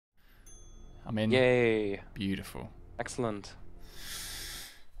I'm in. Yay. Beautiful. Excellent.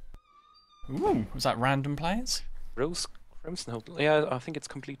 Ooh, was that random players? Rose Crimson Hope. Yeah, I think it's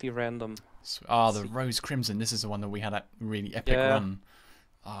completely random. Ah, the Rose Crimson. This is the one that we had a really epic run.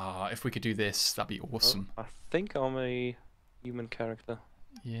 Ah, if we could do this, that'd be awesome. I think I'm a human character.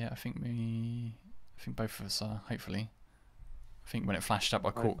 Yeah, I think both of us are, hopefully. I think when it flashed up,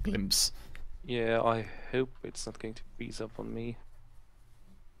 I caught a glimpse. Yeah, I hope it's not going to freeze up on me.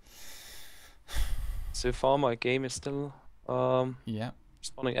 So far, my game is still yeah.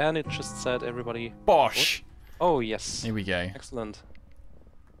 responding, and it just said everybody. Bosh! What? Oh yes. Here we go. Excellent.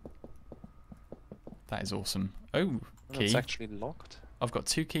 That is awesome. Oh, key. It's actually locked. I've got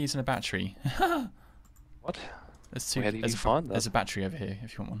 2 keys and a battery. What? There's 2. Where did you find that? There's a battery over here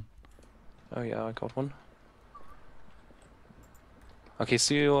if you want one. Oh yeah, I got one. Okay,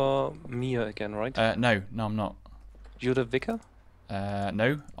 so you're Mia again, right? No, I'm not. You're the vicar?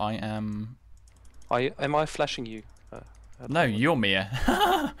 No, I am. Am I flashing you? No, you're Mia.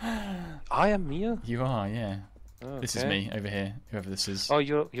 I am Mia? You are, yeah. Oh, okay. This is me over here, whoever this is. Oh,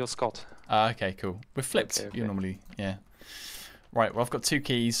 you're Scott. Okay, cool. We're flipped. Okay. You're normally, yeah. Right, well, I've got 2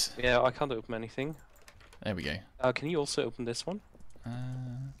 keys. Yeah, I can't open anything. There we go. Can you also open this one? The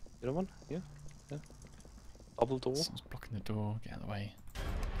other one? Yeah. Yeah. Double door. Someone's blocking the door. Get out of the way.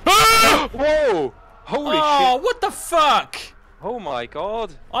 Whoa! Holy shit! What the fuck? Oh my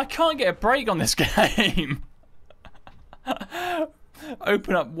god! I can't get a break on this game.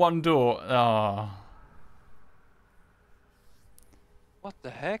 Open up one door. Oh. What the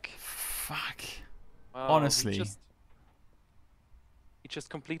heck? Fuck. Wow, Honestly. He just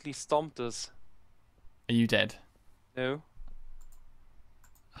completely stomped us. Are you dead? No.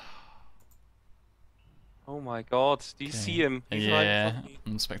 Oh my god, do you see him? He's yeah, right.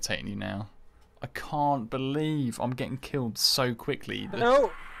 I'm spectating you now. I can't believe I'm getting killed so quickly.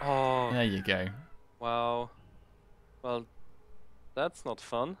 No! Oh. There you go. Wow. Well, that's not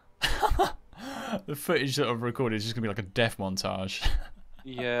fun. The footage that I've recorded is just going to be like a death montage.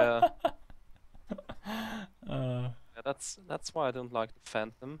 Yeah. That's why I don't like the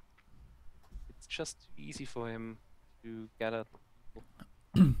Phantom. It's just too easy for him to get at people.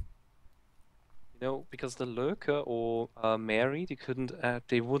 You know, because the Lurker or Mary,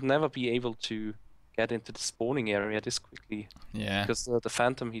 they would never be able to get into the spawning area this quickly. Yeah. Because the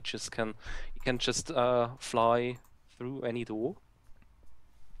Phantom, he can just fly through any door.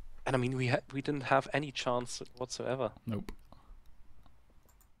 And I mean, we didn't have any chance whatsoever. Nope.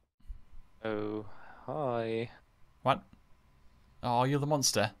 Oh, hi. What? Oh, you're the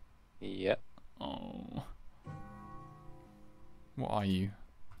monster. Yeah. Oh. What are you?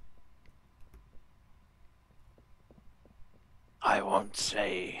 I won't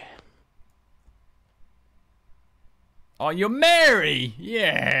say. Oh, you're Mary!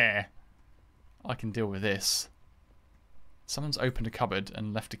 Yeah! I can deal with this. Someone's opened a cupboard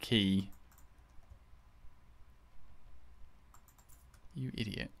and left a key. You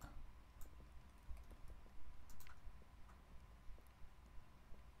idiot.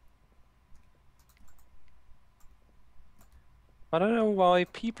 I don't know why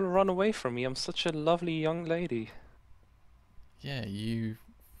people run away from me. I'm such a lovely young lady. Yeah, you...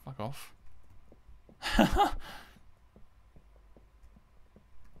 fuck off.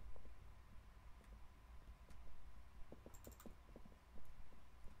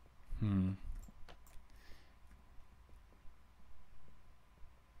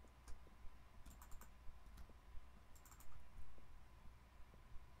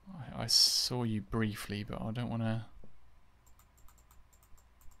 I saw you briefly, but I don't want to...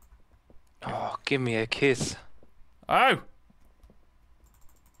 Oh, give me a kiss. Oh!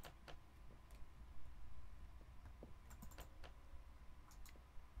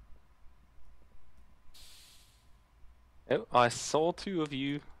 Oh, I saw 2 of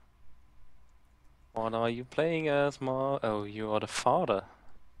you. What are you playing as, Oh, you are the father.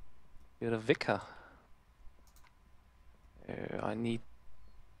 You're the vicar. I need...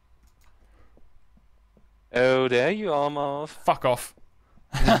 Oh, there you are, Marv. Fuck off.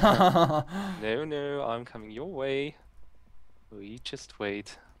 No, I'm coming your way. We just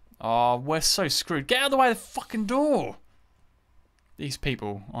wait. Oh, we're so screwed. Get out of the way of the fucking door! These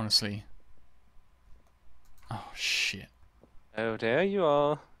people, honestly. Oh, shit. Oh, there you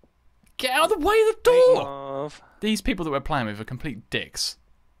are. Get out of the way of the door! Marv. These people that we're playing with are complete dicks.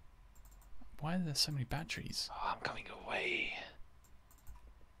 Why are there so many batteries? Oh, I'm coming away.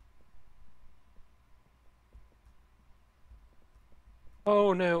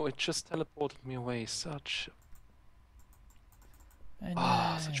 Oh no, it just teleported me away. Such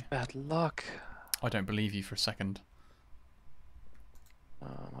bad luck. I don't believe you for a second.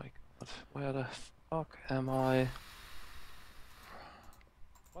 Oh my god. But where the fuck am I?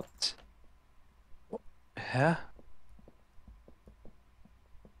 What? What? Huh?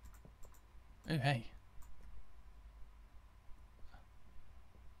 Oh, hey.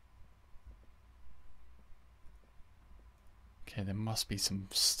 Okay, there must be some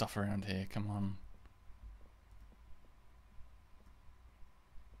stuff around here. Come on.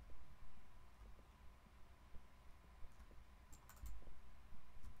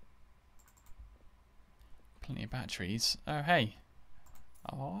 Plenty of batteries. Oh, hey.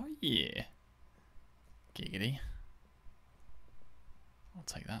 Oh, yeah. Giggity. I'll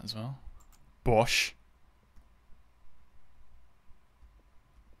take that as well. Bosh.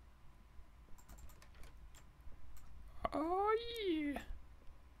 Oh, yeah.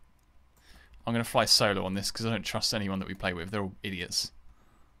 I'm going to fly solo on this because I don't trust anyone that we play with. They're all idiots.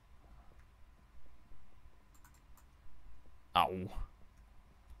 Ow.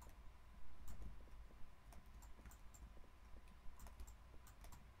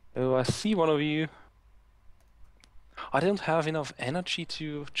 Oh, I see one of you. I don't have enough energy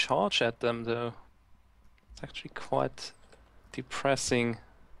to charge at them, though. It's actually quite depressing.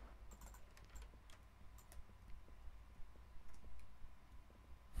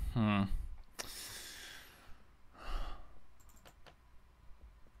 Hmm.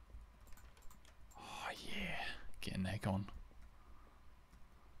 Oh, yeah. Getting there, gone.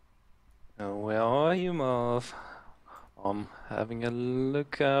 Oh, where are you, Marv? I'm having a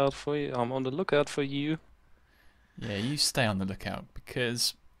lookout for you. I'm on the lookout for you. Yeah, you stay on the lookout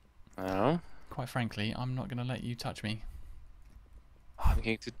because, Oh, quite frankly, I'm not going to let you touch me. I'm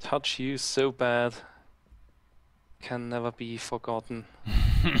going to touch you so bad. Can never be forgotten.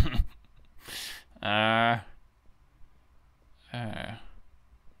 uh.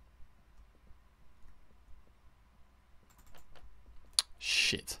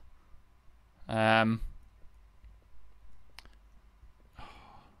 Shit.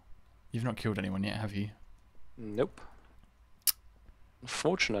 You've not killed anyone yet, have you? Nope.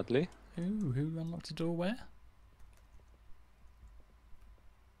 Unfortunately. Ooh, who unlocked the door where?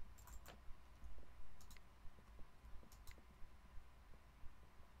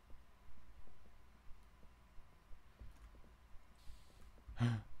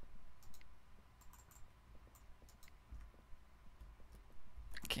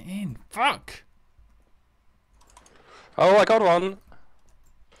 Get in. Fuck! Oh, I got one.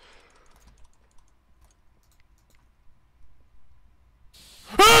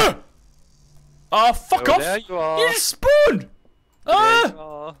 Ah! Oh, fuck Oh, off! there you are. You spawned! There Ah! you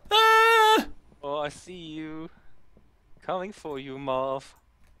are. Ah! Oh, I see you. Coming for you, Marv.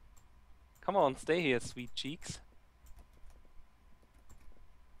 Come on, stay here, sweet cheeks.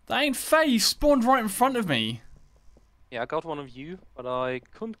 That ain't fair, you spawned right in front of me. Yeah, I got one of you, but I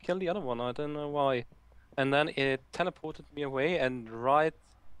couldn't kill the other one. I don't know why. And then it teleported me away and right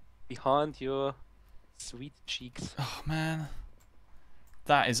behind your sweet cheeks. Oh, man.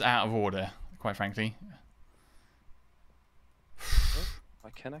 That is out of order, quite frankly. Oh, I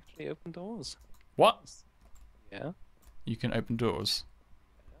can actually open doors. What? Yeah. You can open doors?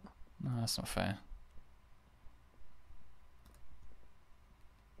 No, that's not fair.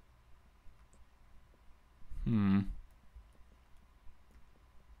 Hmm.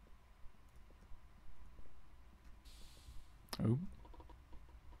 Oh.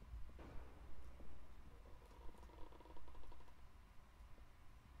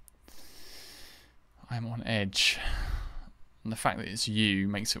 I'm on edge. And the fact that it's you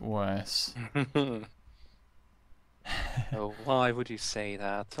makes it worse. Oh, why would you say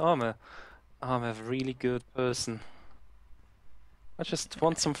that? I'm a really good person. I just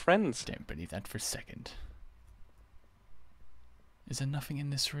want some friends. Don't believe that for a second. Is there nothing in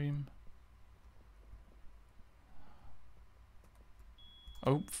this room?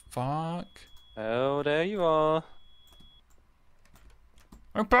 Oh, fuck. Oh, there you are.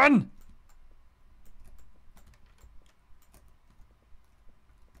 Open!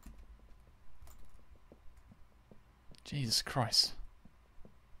 Jesus Christ.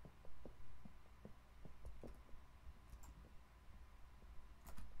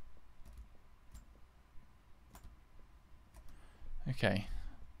 Okay.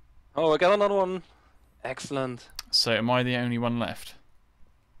 Oh, I got another one. Excellent. So am I the only one left?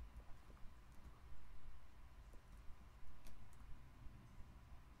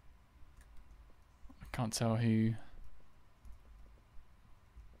 I can't tell who...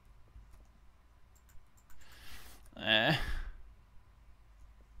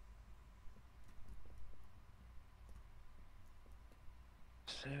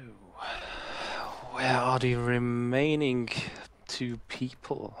 So, where are the remaining two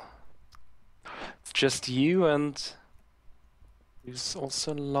people? it's just you and who's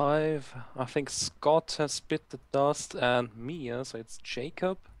also alive. I think Scott has bit the dust and Mia, so it's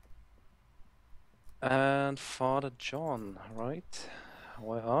Jacob and Father John, right?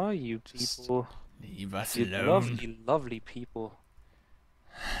 Where are you Just people? leave us You alone. lovely, lovely people.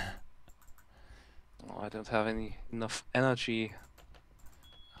 Oh, I don't have enough energy.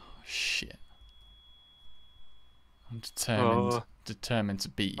 Oh, shit. I'm determined to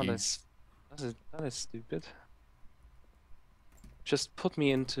beat Oh, you. that is stupid. Just put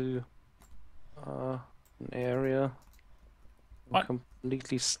me into an area. I'm What?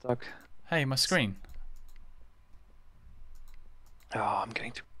 completely stuck. Hey, my screen. Oh, I'm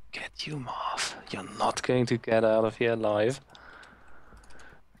going to get you, Marv. You're not going to get out of here alive.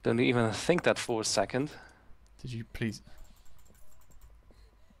 Don't even think that for a second. Did you please?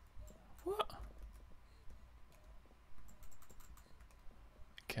 What?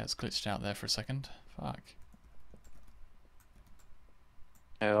 Okay, it's glitched out there for a second. Fuck.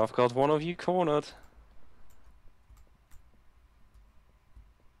 Oh, I've got one of you cornered.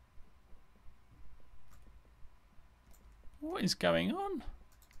 What is going on?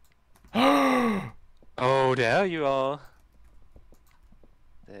 Oh, there you are.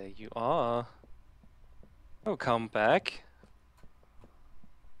 There you are. Oh, come back.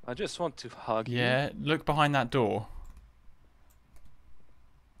 I just want to hug you. Yeah, look behind that door.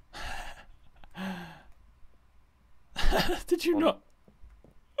 Did you not?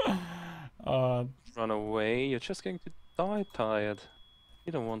 Run away. You're just going to die tired.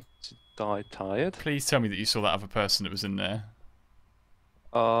 You don't want to die tired. Please tell me that you saw that other person that was in there.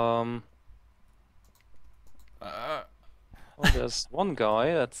 Well, there's one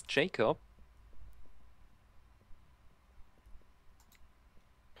guy. That's Jacob.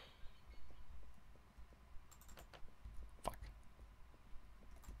 Fuck.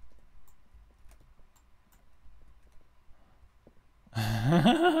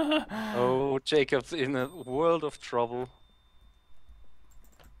 Oh, Jacob's in a world of trouble.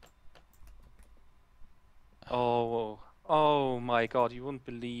 Oh, oh my God! You wouldn't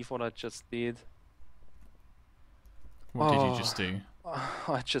believe what I just did. What did you just do?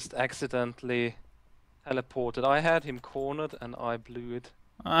 I just accidentally teleported. I had him cornered and I blew it.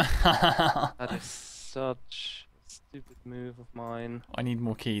 That is such a stupid move of mine. I need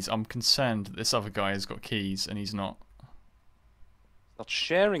more keys. I'm concerned that this other guy has got keys and he's not. Not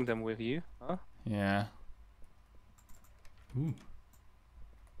sharing them with you, huh? Yeah. Ooh.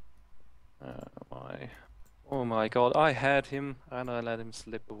 Oh my God! I had him and I let him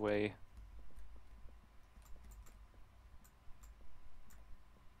slip away.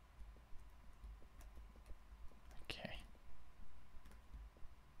 Okay.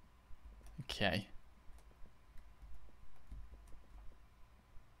 Okay.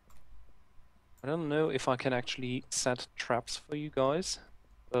 I don't know if I can actually set traps for you guys,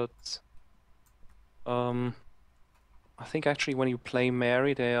 but I think actually when you play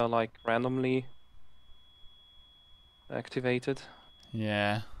Mary, they are like randomly activated.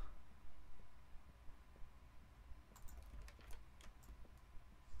 Yeah.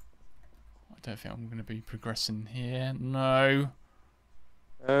 I don't think I'm going to be progressing here. No.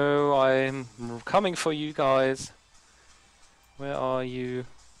 Oh, I'm coming for you guys. Where are you?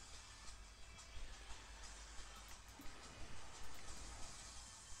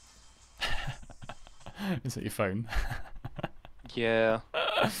 Is that your phone? Yeah,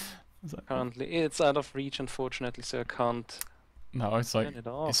 Is that... currently it's out of reach, unfortunately, so I can't No, it's like. turn it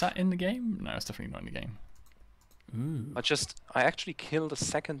off. Is that in the game? No, it's definitely not in the game. Ooh. I actually killed a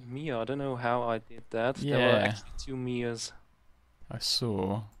second Mia. I don't know how I did that. Yeah. There were actually two Mias. I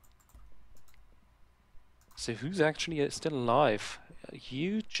saw. So who's actually still alive?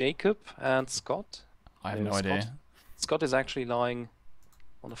 You, Jacob, and Scott? I have No, no idea. Scott is actually lying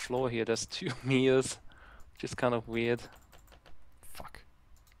on the floor here. There's two Mias, which is kind of weird. Fuck.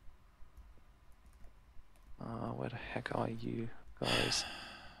 Where the heck are you guys?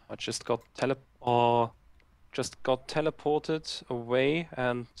 I just got teleported away,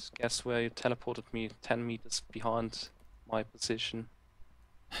 and guess where you teleported me? 10 meters behind my position.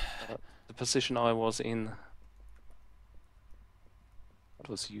 The position I was in. That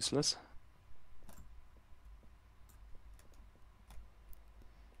was useless.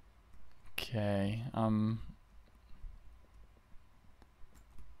 Okay. I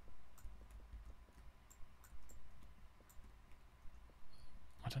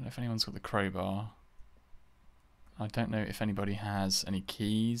don't know if anyone's got the crowbar. I don't know if anybody has any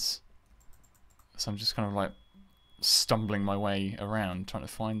keys. So I'm just kind of like stumbling my way around trying to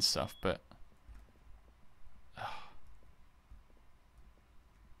find stuff, but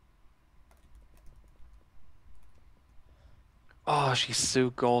Oh, she's so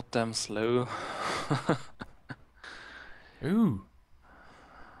goddamn slow. Ooh.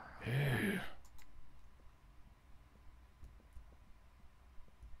 Ooh.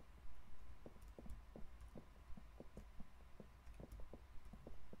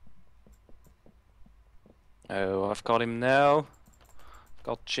 Oh, I've got him now. I've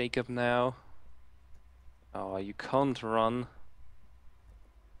got Jacob now. Oh, you can't run.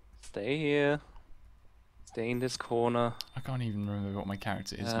 Stay here. Stay in this corner. I can't even remember what my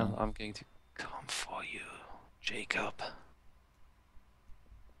character is now. I'm going to come for you, Jacob.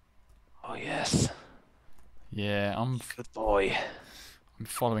 Oh yes. Yeah, I'm Good boy. I'm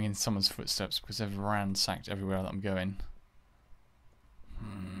following in someone's footsteps because they've ransacked everywhere that I'm going.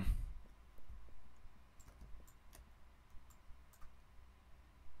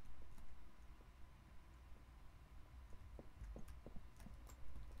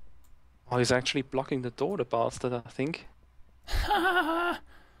 Oh, he's actually blocking the door, the bastard, I think. I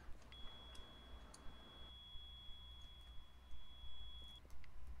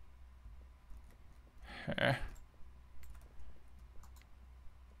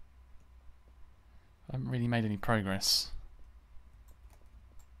haven't really made any progress.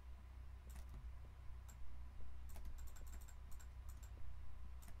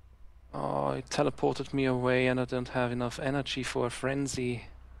 Oh, it teleported me away and I don't have enough energy for a frenzy.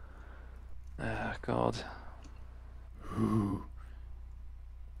 Ah, God. Ooh.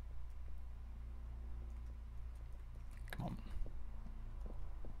 Come on.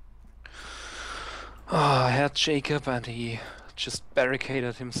 Oh, I had Jacob and he just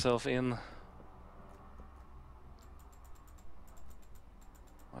barricaded himself in.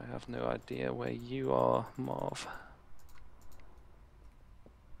 I have no idea where you are, Marv.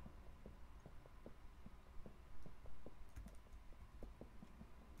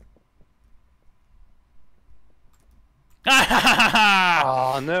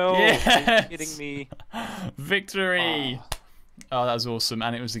 Oh no! Yes! Are you kidding me? Victory! Oh, that was awesome,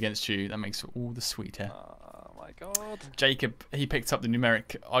 and it was against you. That makes it all the sweeter. Oh my God. Jacob, he picked up the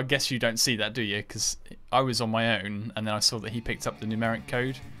numeric. I guess you don't see that, do you? Because I was on my own, and then I saw that he picked up the numeric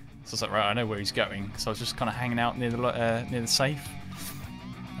code. So I was like, right, I know where he's going. So I was just kind of hanging out near the safe,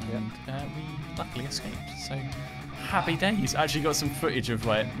 and we luckily escaped. So happy days. Actually got some footage of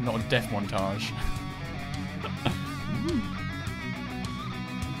like not a death montage.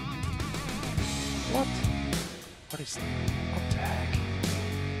 What? What is that? What the heck?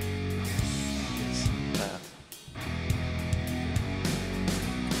 What is that?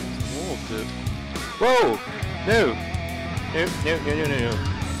 Oh, dude. Whoa! No! No, no, no, no, no, no.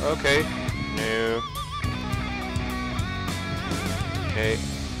 Okay. No. Okay.